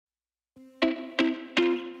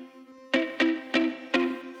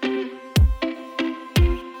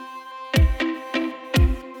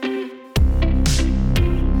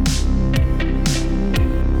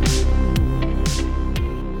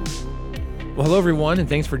Well, hello, everyone, and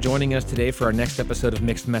thanks for joining us today for our next episode of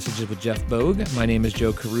Mixed Messages with Jeff Bogue. My name is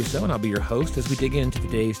Joe Caruso, and I'll be your host as we dig into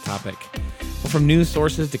today's topic. Well, from news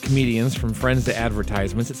sources to comedians, from friends to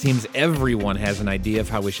advertisements, it seems everyone has an idea of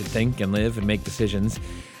how we should think and live and make decisions.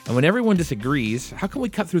 And when everyone disagrees, how can we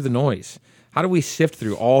cut through the noise? How do we sift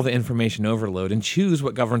through all the information overload and choose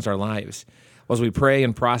what governs our lives? Well, as we pray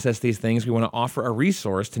and process these things, we want to offer a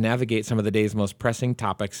resource to navigate some of the day's most pressing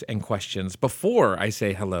topics and questions. Before I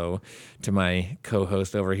say hello to my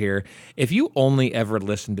co-host over here, if you only ever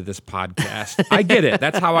listen to this podcast, I get it.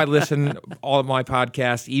 That's how I listen all of my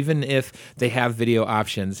podcasts, even if they have video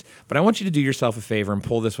options. But I want you to do yourself a favor and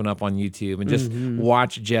pull this one up on YouTube and just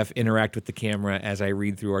watch Jeff interact with the camera as I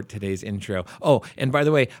read through today's intro. Oh, and by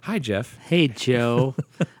the way, hi, Jeff. Hey, Joe.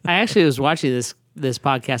 I actually was watching this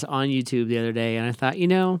podcast on YouTube the other day, and I thought,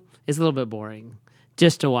 it's a little bit boring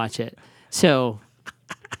just to watch it. So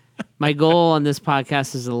my goal on this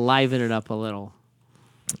podcast is to liven it up a little.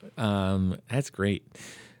 That's great.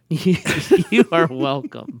 You are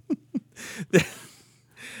welcome.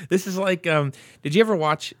 This is like, did you ever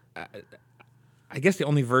watch... I guess the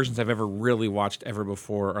only versions I've ever really watched ever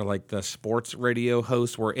before are like the sports radio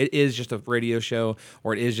hosts where it is just a radio show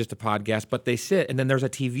or it is just a podcast, but they sit and then there's a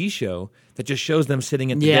TV show that just shows them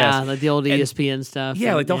sitting at the desk. Yeah, like the old ESPN stuff.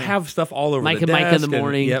 Yeah, like they'll have stuff all over Mike the and desk. Mike in the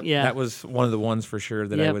morning. Yep, yeah. That was one of the ones for sure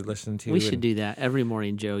that I would listen to. We should do that every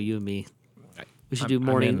morning, Joe, you and me. We should do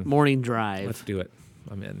morning drive. Let's do it.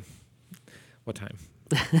 I'm in. What time?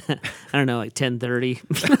 I don't know, like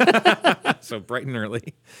 10:30. So bright and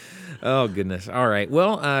early. Oh, goodness. All right.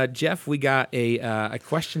 Well, Jeff, we got a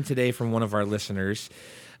question today from one of our listeners.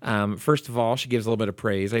 First of all, she gives a little bit of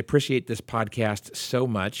praise. I appreciate this podcast so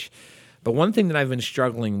much. But one thing that I've been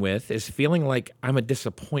struggling with is feeling like I'm a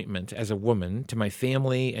disappointment as a woman to my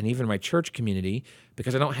family and even my church community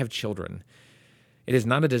because I don't have children. It is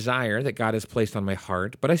not a desire that God has placed on my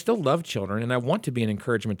heart, but I still love children and I want to be an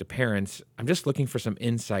encouragement to parents. I'm just looking for some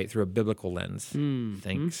insight through a biblical lens.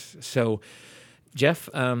 Thanks. So, Jeff,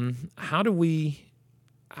 how do we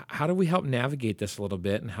help navigate this a little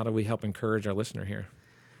bit, and how do we help encourage our listener here?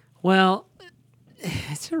 Well,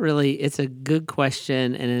 it's a good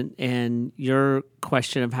question, and your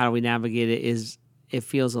question of how do we navigate it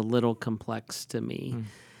feels a little complex to me.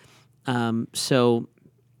 I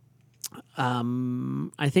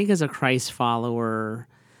think as a Christ follower,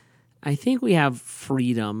 I think we have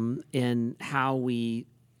freedom in how we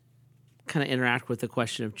kind of interact with the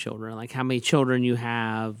question of children, like how many children you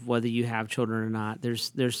have, whether you have children or not.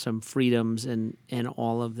 There's some freedoms in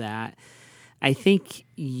all of that. I think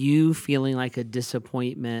you feeling like a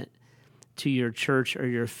disappointment to your church or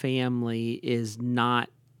your family is not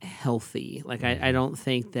healthy. Like I don't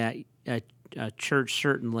think that a church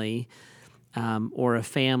certainly or a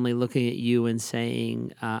family looking at you and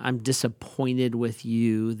saying, I'm disappointed with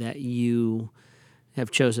you that you have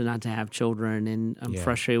chosen not to have children, and I'm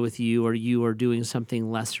frustrated with you, or you are doing something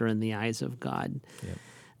lesser in the eyes of God.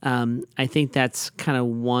 I think that's kind of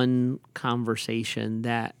one conversation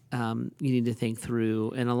that you need to think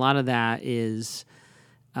through, and a lot of that is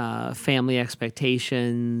family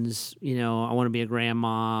expectations. I want to be a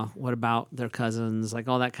grandma. What about their cousins? Like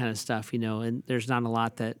all that kind of stuff. And there's not a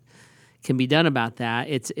lot that can be done about that.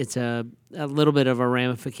 It's a little bit of a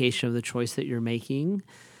ramification of the choice that you're making.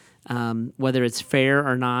 Whether it's fair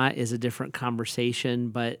or not is a different conversation,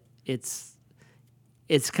 but it's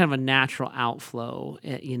kind of a natural outflow,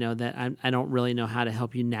 that I don't really know how to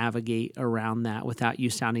help you navigate around that without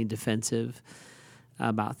you sounding defensive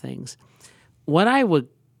about things. What I would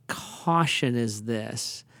caution is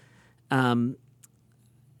this, and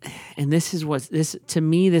this is to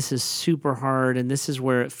me, this is super hard, and this is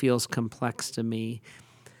where it feels complex to me.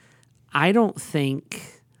 I don't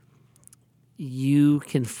think you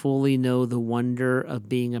can fully know the wonder of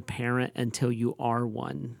being a parent until you are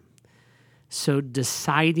one. So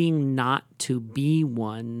deciding not to be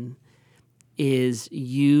one is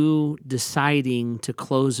you deciding to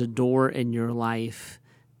close a door in your life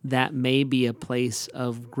that may be a place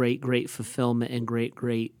of great, great fulfillment and great,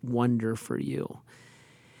 great wonder for you.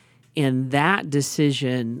 And that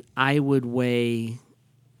decision I would weigh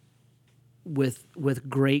with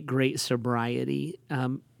great, great sobriety.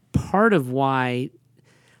 Part of why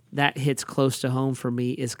that hits close to home for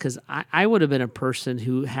me is because I would have been a person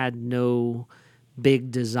who had no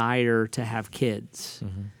big desire to have kids.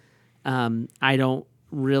 I don't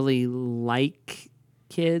really like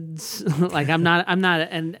kids. Like I'm not,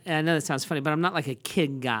 and I know that sounds funny, but I'm not like a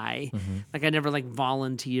kid guy. Like I never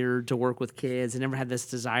volunteered to work with kids. I never had this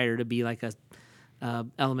desire to be like a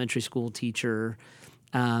elementary school teacher.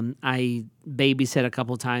 I babysat a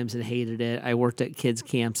couple times and hated it. I worked at kids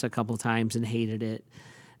camps a couple times and hated it.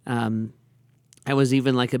 I was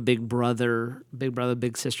even like a big brother,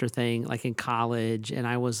 big sister thing, like in college. And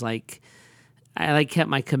I was like, I like kept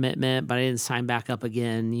my commitment, but I didn't sign back up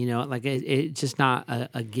again. You know, like it's just not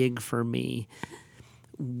a gig for me.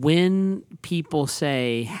 When people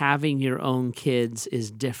say having your own kids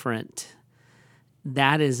is different,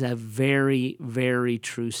 that is a very, very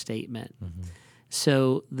true statement. Mm-hmm.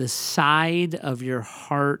 So the side of your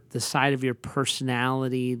heart, the side of your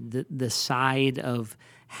personality, the side of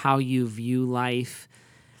how you view life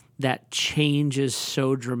that changes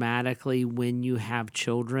so dramatically when you have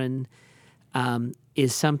children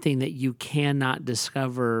is something that you cannot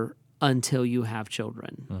discover until you have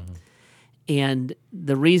children. Mm-hmm. And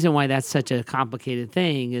the reason why that's such a complicated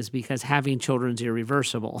thing is because having children is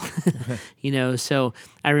irreversible. You know, so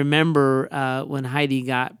I remember when Heidi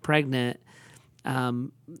got pregnant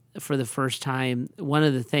for the first time, one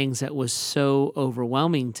of the things that was so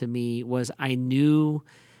overwhelming to me was I knew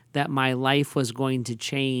that my life was going to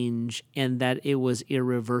change and that it was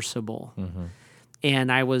irreversible. Mm-hmm.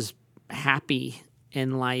 And I was happy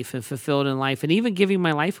in life and fulfilled in life and even giving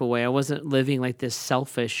my life away. I wasn't living like this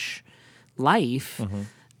selfish life.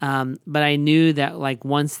 Mm-hmm. But I knew that like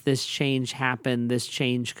once this change happened, this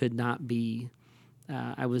change could not be,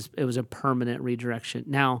 it was a permanent redirection.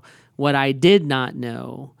 Now, what I did not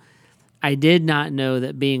know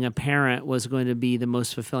that being a parent was going to be the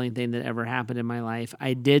most fulfilling thing that ever happened in my life.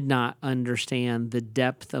 I did not understand the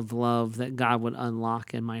depth of love that God would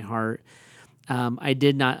unlock in my heart. I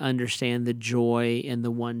did not understand the joy and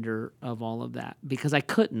the wonder of all of that because I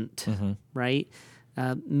couldn't, mm-hmm. right?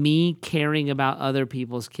 Me caring about other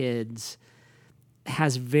people's kids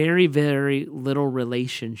has very, very little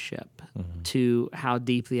relationship mm-hmm. to how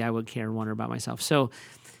deeply I would care and wonder about myself. So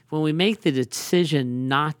when we make the decision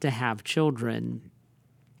not to have children,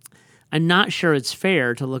 I'm not sure it's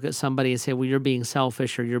fair to look at somebody and say, well, you're being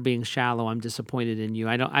selfish or you're being shallow. I'm disappointed in you.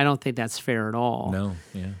 I don't think that's fair at all. No,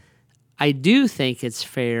 yeah. I do think it's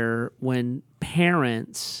fair when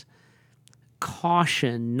parents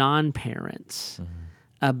caution non-parents mm-hmm.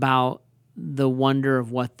 about the wonder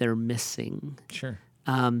of what they're missing. Sure.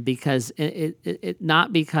 Because it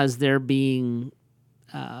not because they're being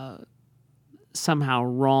somehow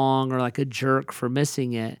wrong or like a jerk for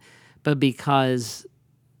missing it, but because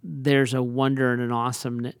there's a wonder and an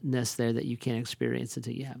awesomeness there that you can't experience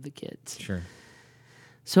until you have the kids. Sure.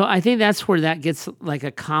 So I think that's where that gets like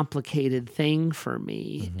a complicated thing for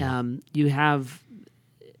me. Mm-hmm. You have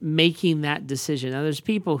making that decision. Now, there's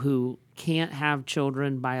people who can't have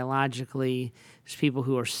children biologically. There's people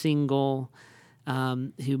who are single,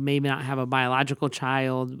 who maybe not have a biological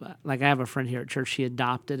child. Like I have a friend here at church, she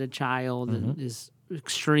adopted a child mm-hmm. and is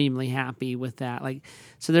extremely happy with that. Like,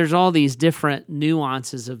 so there's all these different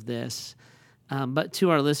nuances of this. But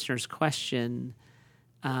to our listeners' question,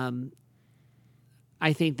 I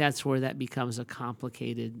think that's where that becomes a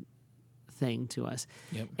complicated thing to us.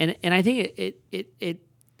 Yep. And I think it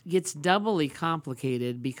gets doubly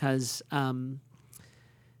complicated because our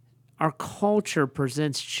culture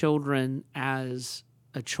presents children as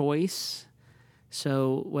a choice.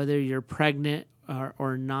 So whether you're pregnant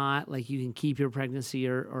or not, like you can keep your pregnancy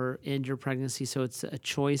or end your pregnancy, so it's a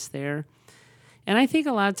choice there. And I think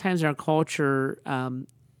a lot of times our culture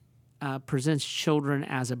presents children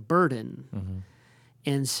as a burden. Mm-hmm.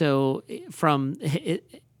 And so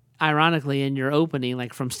ironically, in your opening,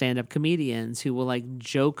 like from stand-up comedians who will like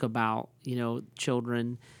joke about,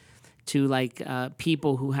 children to like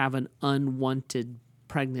people who have an unwanted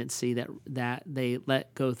pregnancy that they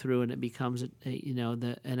let go through and it becomes,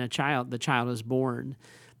 the child is born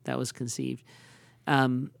that was conceived.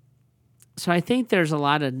 So I think there's a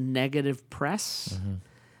lot of negative press. Mm-hmm.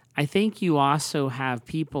 I think you also have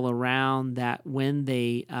people around that when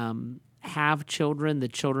they have children, the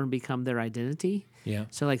children become their identity. Yeah.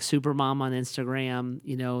 So like Supermom on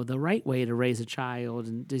Instagram, the right way to raise a child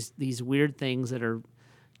and just these weird things that are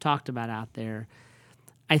talked about out there.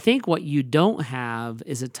 I think what you don't have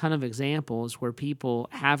is a ton of examples where people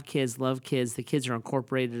have kids, love kids, the kids are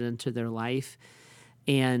incorporated into their life,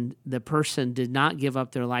 and the person did not give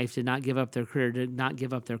up their life, did not give up their career, did not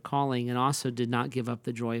give up their calling, and also did not give up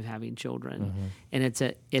the joy of having children. Mm-hmm. And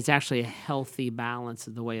it's actually a healthy balance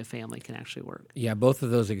of the way a family can actually work. Yeah, both of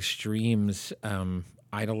those extremes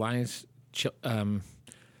idolize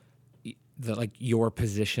your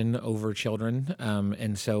position over children,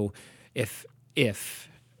 and so if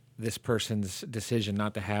this person's decision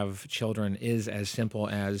not to have children is as simple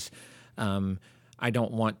as I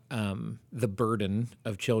don't want the burden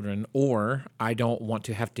of children, or I don't want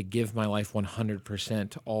to have to give my life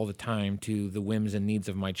 100% all the time to the whims and needs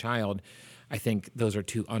of my child. I think those are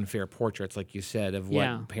two unfair portraits, like you said, of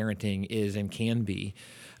what parenting is and can be.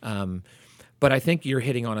 But I think you're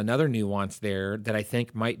hitting on another nuance there that I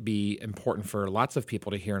think might be important for lots of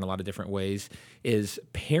people to hear in a lot of different ways, is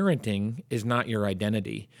parenting is not your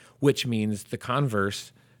identity, which means the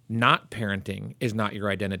converse, not parenting is not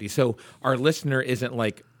your identity. So our listener isn't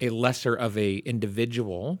like a lesser of a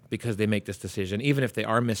individual because they make this decision, even if they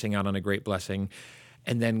are missing out on a great blessing.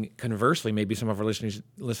 And then conversely, maybe some of our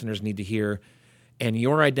listeners need to hear, and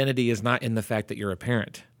your identity is not in the fact that you're a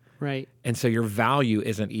parent. Right. And so your value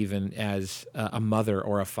isn't even as a mother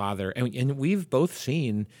or a father. And we've both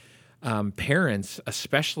seen parents,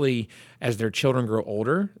 especially as their children grow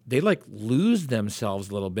older, they like lose themselves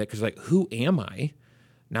a little bit because like, who am I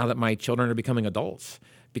now that my children are becoming adults?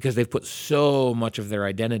 Because they've put so much of their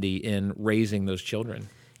identity in raising those children.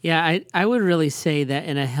 Yeah, I would really say that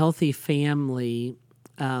in a healthy family,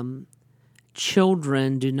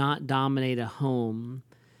 children do not dominate a home.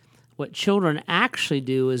 What children actually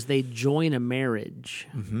do is they join a marriage.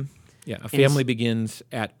 Mm-hmm. Yeah, a family begins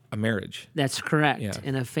at a marriage. That's correct. Yeah.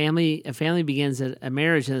 And a family begins at a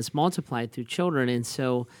marriage, and it's multiplied through children. And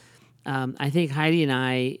so I think Heidi and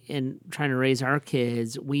I, in trying to raise our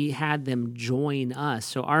kids, we had them join us.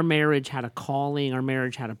 So our marriage had a calling, our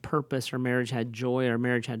marriage had a purpose, our marriage had joy, our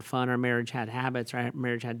marriage had fun, our marriage had habits, our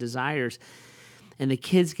marriage had desires. And the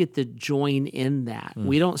kids get to join in that.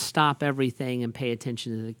 We don't stop everything and pay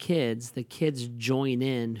attention to the kids. The kids join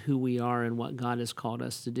in who we are and what God has called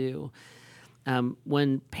us to do.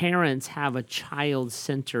 When parents have a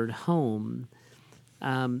child-centered home,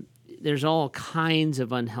 there's all kinds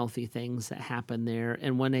of unhealthy things that happen there.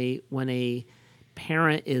 And when a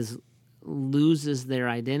parent loses their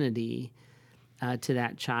identity to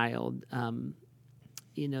that child,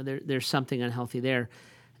 there's something unhealthy there.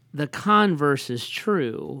 The converse is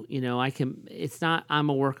true. It's not I'm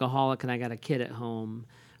a workaholic and I got a kid at home,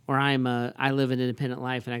 or I live an independent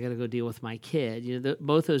life and I got to go deal with my kid.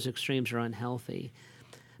 Both those extremes are unhealthy.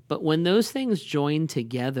 But when those things join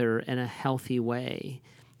together in a healthy way,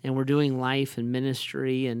 and we're doing life and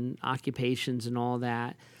ministry and occupations and all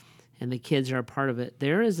that, and the kids are a part of it,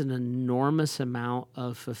 there is an enormous amount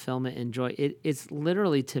of fulfillment and joy. It's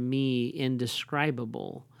literally, to me,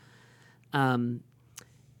 indescribable.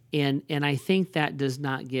 And I think that does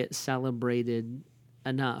not get celebrated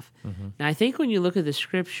enough. Mm-hmm. Now, I think when you look at the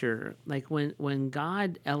scripture, like when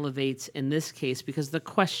God elevates, in this case, because the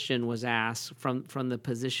question was asked from the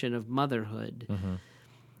position of motherhood,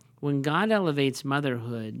 when God elevates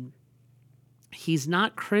motherhood, he's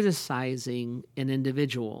not criticizing an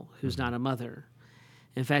individual who's not a mother.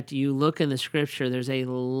 In fact, you look in the scripture, there's a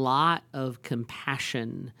lot of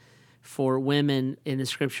compassion for women in the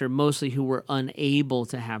scripture, mostly who were unable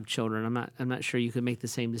to have children. I'm not sure you could make the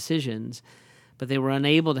same decisions, but they were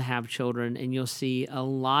unable to have children, and you'll see a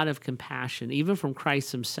lot of compassion, even from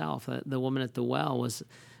Christ himself. The woman at the well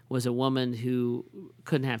was a woman who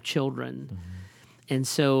couldn't have children. Mm-hmm. And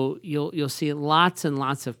so you'll see lots and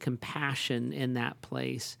lots of compassion in that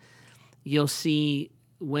place. You'll see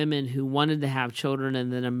women who wanted to have children,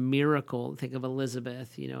 and then a miracle. Think of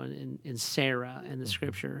Elizabeth, and Sarah in the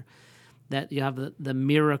scripture, that you have the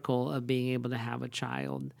miracle of being able to have a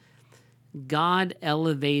child. God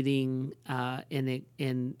elevating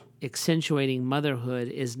and accentuating motherhood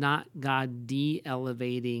is not God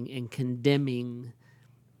de-elevating and condemning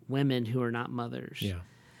women who are not mothers. Yeah.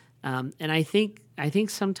 And I think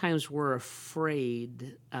sometimes we're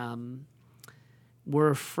afraid. We're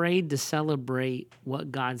afraid to celebrate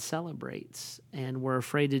what God celebrates, and we're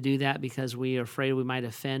afraid to do that because we are afraid we might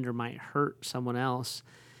offend or might hurt someone else.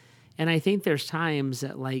 And I think there's times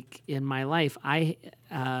that, like in my life,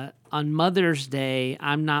 on Mother's Day,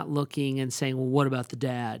 I'm not looking and saying, well, what about the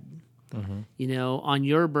dad? Mm-hmm. On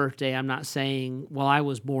your birthday, I'm not saying, well, I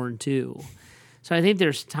was born too. So I think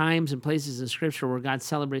there's times and places in Scripture where God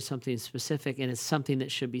celebrates something specific, and it's something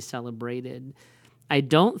that should be celebrated. I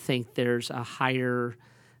don't think there's a higher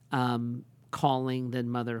calling than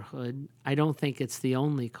motherhood. I don't think it's the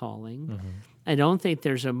only calling. Mm-hmm. I don't think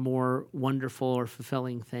there's a more wonderful or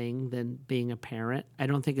fulfilling thing than being a parent. I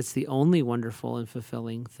don't think it's the only wonderful and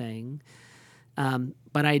fulfilling thing.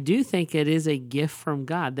 But I do think it is a gift from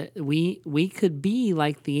God that we could be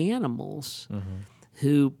like the animals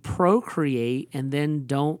who procreate and then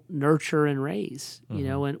don't nurture and raise.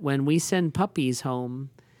 When we send puppies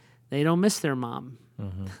home, they don't miss their mom.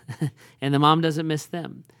 And the mom doesn't miss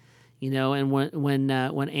them. And when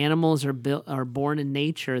animals are born in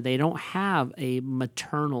nature, they don't have a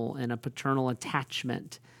maternal and a paternal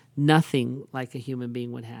attachment, nothing like a human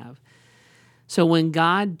being would have. So when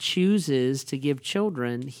God chooses to give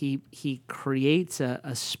children, he creates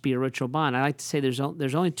a spiritual bond. I like to say there's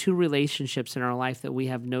only two relationships in our life that we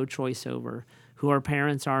have no choice over: who our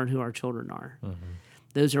parents are and who our children are.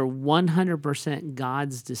 Those are 100%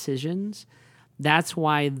 God's decisions. That's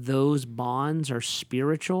why those bonds are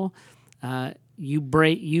spiritual. You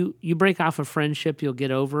break off a friendship, you'll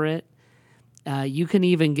get over it. You can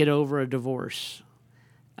even get over a divorce.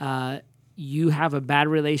 You have a bad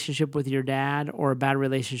relationship with your dad or a bad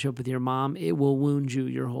relationship with your mom, it will wound you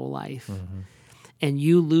your whole life. And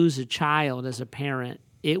you lose a child as a parent,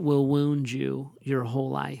 it will wound you your whole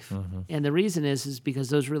life. And the reason is because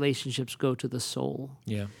those relationships go to the soul.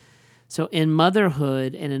 Yeah. So in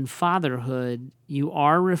motherhood and in fatherhood, you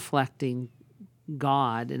are reflecting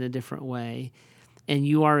God in a different way, and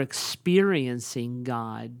you are experiencing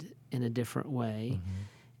God in a different way.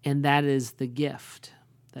 And that is the gift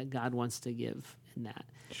that God wants to give in that.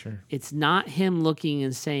 Sure. It's not him looking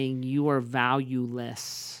and saying you are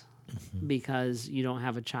valueless because you don't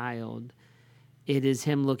have a child. It is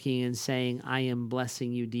him looking and saying, I am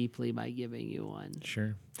blessing you deeply by giving you one.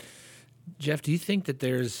 Sure. Jeff, do you think that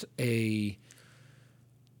there's a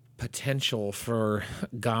potential for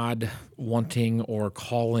God wanting or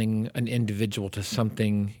calling an individual to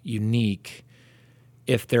something unique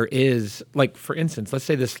if there is, like, for instance, let's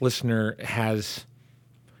say this listener has,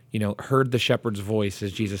 heard the shepherd's voice,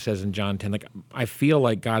 as Jesus says in John 10. Like, I feel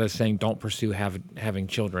like God is saying, don't pursue having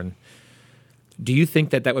children. Do you think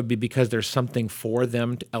that would be because there's something for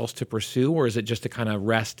them else to pursue, or is it just to kind of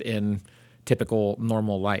rest in typical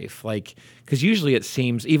normal life? Like, because usually it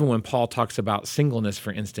seems, even when Paul talks about singleness,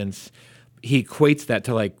 for instance, he equates that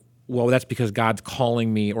to like, well, that's because God's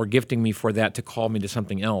calling me or gifting me for that to call me to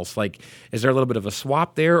something else. Like, is there a little bit of a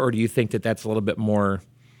swap there, or do you think that that's a little bit more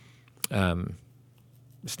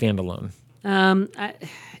standalone?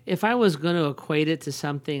 If I was going to equate it to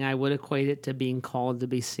something, I would equate it to being called to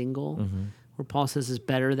be single. Where Paul says it's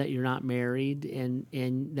better that you're not married,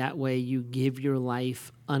 and that way you give your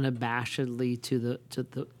life unabashedly to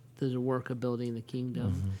the work of building the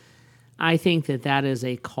kingdom. I think that is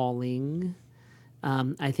a calling.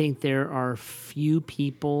 I think there are few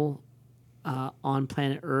people on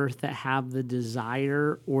planet Earth that have the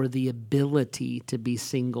desire or the ability to be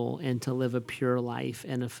single and to live a pure life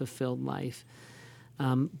and a fulfilled life.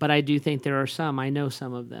 But I do think there are some. I know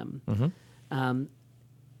some of them.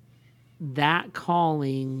 That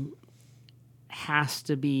calling has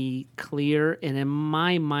to be clear, and in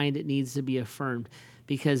my mind, it needs to be affirmed,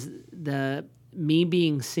 because me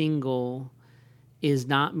being single is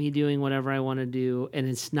not me doing whatever I want to do, and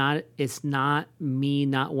it's not me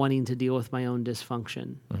not wanting to deal with my own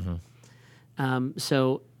dysfunction.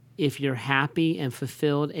 So if you're happy and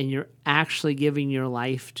fulfilled, and you're actually giving your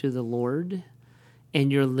life to the Lord,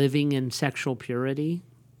 and you're living in sexual purity,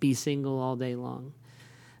 be single all day long.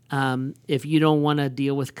 If you don't want to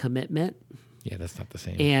deal with commitment, yeah, that's not the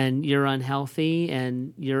same, and you're unhealthy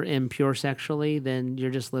and you're impure sexually, then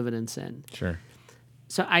you're just living in sin. Sure.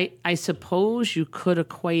 So I suppose you could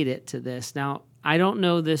equate it to this. Now, I don't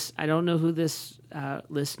know this. I don't know who this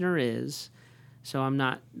listener is, so I'm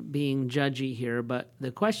not being judgy here. But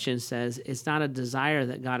the question says it's not a desire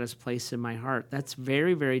that God has placed in my heart. That's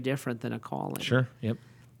very, very different than a calling. Sure. Yep.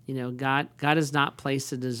 God has not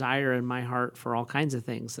placed a desire in my heart for all kinds of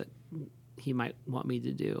things that he might want me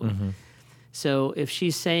to do. So if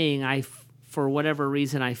she's saying, for whatever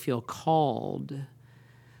reason, I feel called,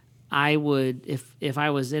 I would, if I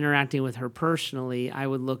was interacting with her personally, I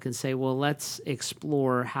would look and say, well, let's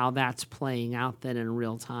explore how that's playing out then in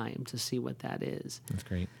real time to see what that is. That's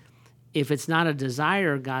great. If it's not a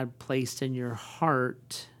desire God placed in your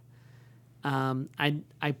heart,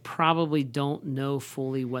 I probably don't know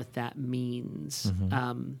fully what that means.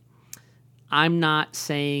 I'm not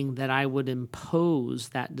saying that I would impose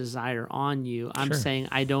that desire on you. I'm saying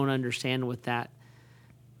I don't understand what that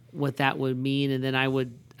would mean, and then I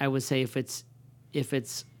would say if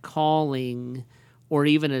it's calling or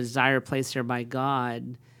even a desire placed there by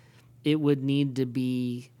God, it would need to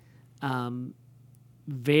be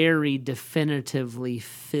very definitively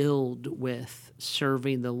filled with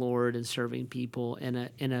serving the Lord and serving people in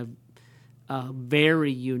a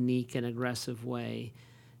very unique and aggressive way,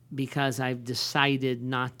 because I've decided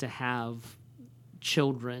not to have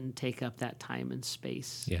children take up that time and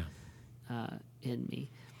space in me.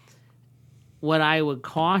 What I would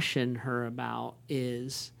caution her about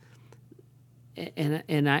is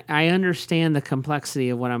and I understand the complexity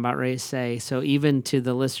of what I'm about ready to say. So even to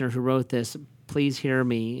the listener who wrote this, please hear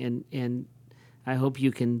me, and I hope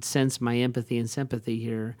you can sense my empathy and sympathy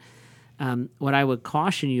here. What I would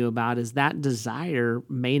caution you about is that desire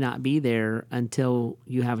may not be there until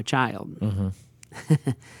you have a child.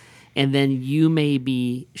 And then you may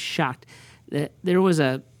be shocked. There was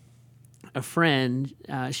a friend,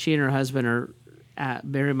 she and her husband are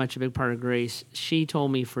very much a big part of Grace. She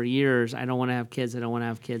told me for years, I don't want to have kids, I don't want to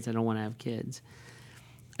have kids, I don't want to have kids.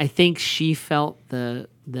 I think she felt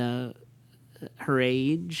her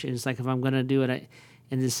age, and it's like, if I'm going to do it,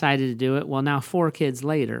 and decided to do it. Well, now 4 kids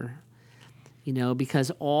later,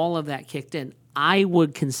 because all of that kicked in. I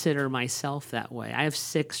would consider myself that way. I have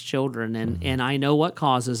 6 children, and I know what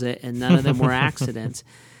causes it, and none of them were accidents,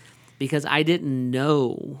 because I didn't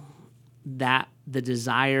know that the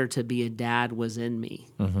desire to be a dad was in me.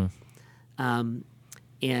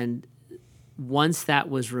 And once that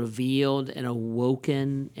was revealed and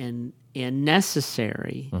awoken and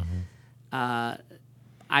necessary,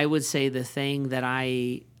 I would say the thing that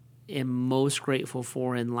I am most grateful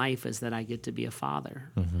for in life is that I get to be a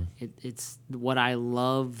father. It's what I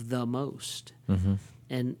love the most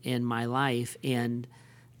in my life. And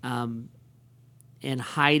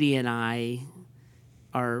Heidi and I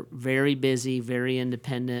are very busy, very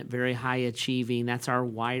independent, very high achieving. That's our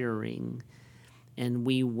wiring. And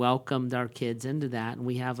we welcomed our kids into that. And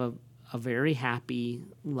we have a very happy,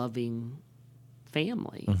 loving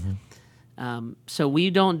family. So we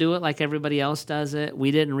don't do it like everybody else does it.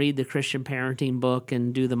 We didn't read the Christian parenting book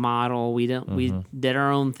and do the model. We did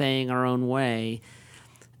our own thing, our own way.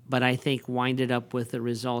 But I think winded up with the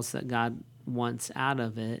results that God wants out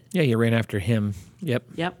of it. Yeah, you ran after him. Yep.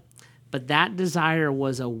 But that desire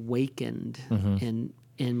was awakened in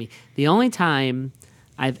me. The only time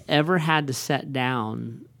I've ever had to sit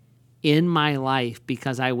down in my life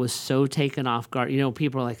because I was so taken off guard.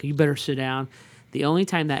 People are like, you better sit down. The only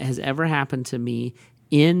time that has ever happened to me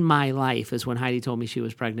in my life is when Heidi told me she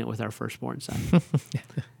was pregnant with our firstborn son.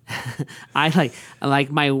 I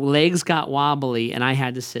like my legs got wobbly and I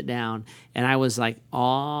had to sit down, and I was like,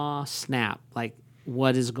 "Oh snap! Like,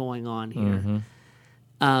 what is going on here?"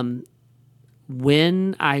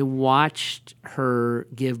 When I watched her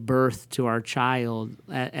give birth to our child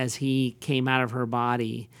as he came out of her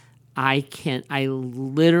body, I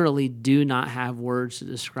literally do not have words to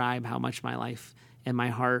describe how much my life and my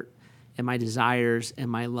heart and my desires and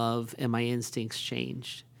my love and my instincts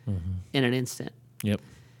changed in an instant. Yep.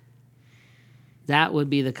 That would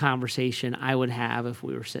be the conversation I would have if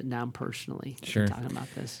we were sitting down personally talking about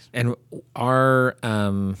this. And our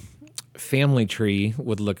family tree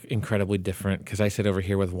would look incredibly different because I sit over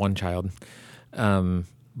here with one child.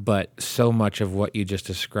 But so much of what you just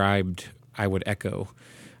described, I would echo.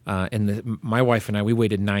 My wife and I, we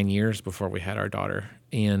waited 9 years before we had our daughter.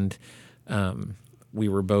 And we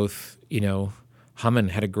were both, humming,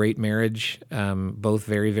 had a great marriage, both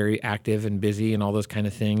very, very active and busy and all those kind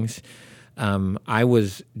of things. I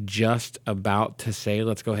was just about to say,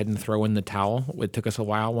 let's go ahead and throw in the towel. It took us a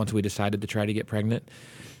while once we decided to try to get pregnant.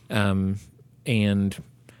 And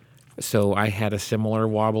so I had a similar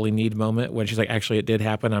wobbly kneed moment when she's like, actually, it did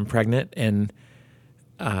happen. I'm pregnant. And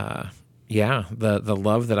the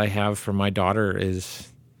love that I have for my daughter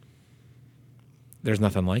there's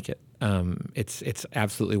nothing like it. It's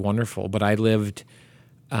absolutely wonderful. But I lived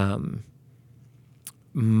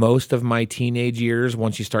most of my teenage years,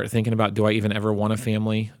 once you start thinking about, do I even ever want a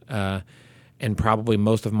family? And probably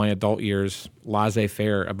most of my adult years,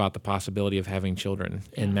 laissez-faire about the possibility of having children.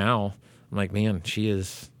 Yeah. And now I'm like, man, she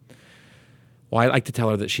is. Well, I like to tell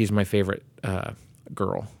her that she's my favorite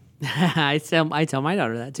girl. I tell my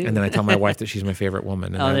daughter that too. And then I tell my wife that she's my favorite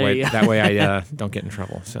woman. And that way I don't get in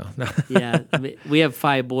trouble. So yeah, we have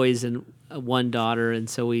 5 boys and 1 daughter, and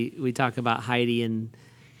so we talk about Heidi and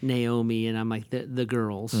Naomi, and I'm like the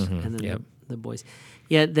girls, and then the boys.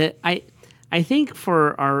 Yeah, I think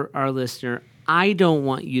for our listener, I don't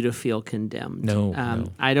want you to feel condemned. No.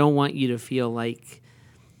 I don't want you to feel like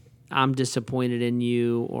I'm disappointed in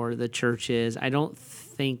you or the church is. I don't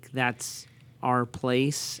think that's our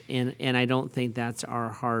place, and I don't think that's our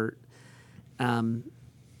heart. And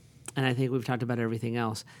I think we've talked about everything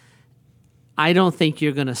else. I don't think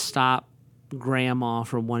you're going to stop grandma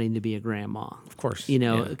from wanting to be a grandma. Of course.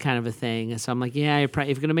 Kind of a thing. And so I'm like, if you're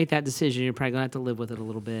going to make that decision, you're probably going to have to live with it a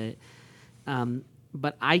little bit.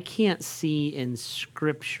 But I can't see in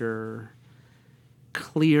Scripture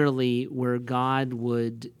clearly where God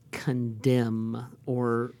would condemn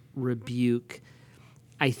or rebuke.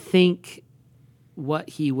 I think what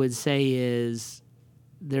he would say is,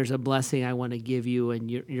 there's a blessing I want to give you,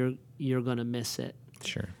 and you're going to miss it.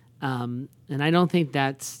 Sure. And I don't think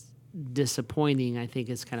that's disappointing. I think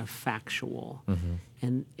it's kind of factual.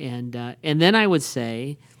 And then I would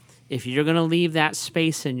say, if you're going to leave that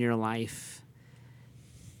space in your life,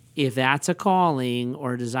 if that's a calling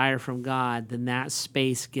or a desire from God, then that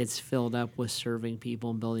space gets filled up with serving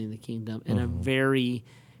people and building the kingdom in a very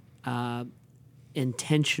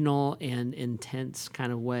intentional and intense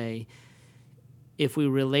kind of way. If we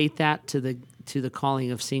relate that to the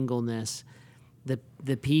calling of singleness,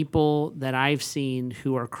 the people that I've seen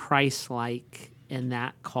who are Christ-like in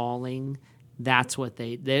that calling, that's what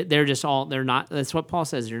they're just all, they're not, that's what Paul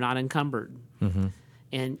says, you're not encumbered.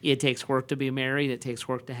 And it takes work to be married, it takes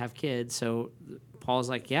work to have kids. So Paul's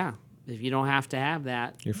like, yeah, if you don't have to have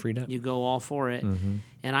that, you're freed up. You go all for it. And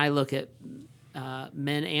I look at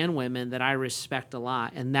men and women that I respect a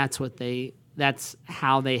lot, and that's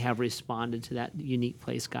how they have responded to that unique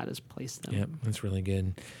place God has placed them. Yep, that's really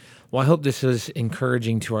good. Well, I hope this is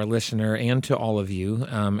encouraging to our listener and to all of you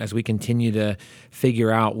as we continue to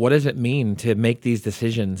figure out what does it mean to make these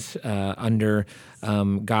decisions under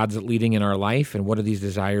God's leading in our life, and what do these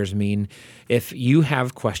desires mean? If you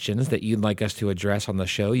have questions that you'd like us to address on the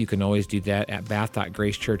show, you can always do that at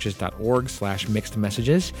bath.gracechurches.org/mixed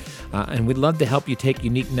messages. And we'd love to help you take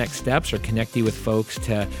unique next steps or connect you with folks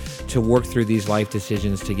to work through these life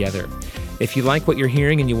decisions together. If you like what you're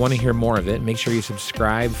hearing and you want to hear more of it, make sure you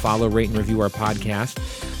subscribe, follow, rate, and review our podcast.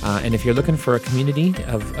 And if you're looking for a community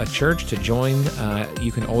of a church to join,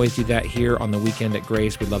 you can always do that here on the weekend at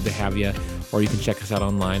Grace. We'd love to have you. Or you can check us out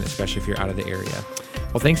online, especially if you're out of the area.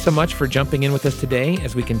 Well, thanks so much for jumping in with us today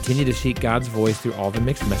as we continue to seek God's voice through all the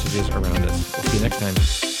mixed messages around us. We'll see you next time.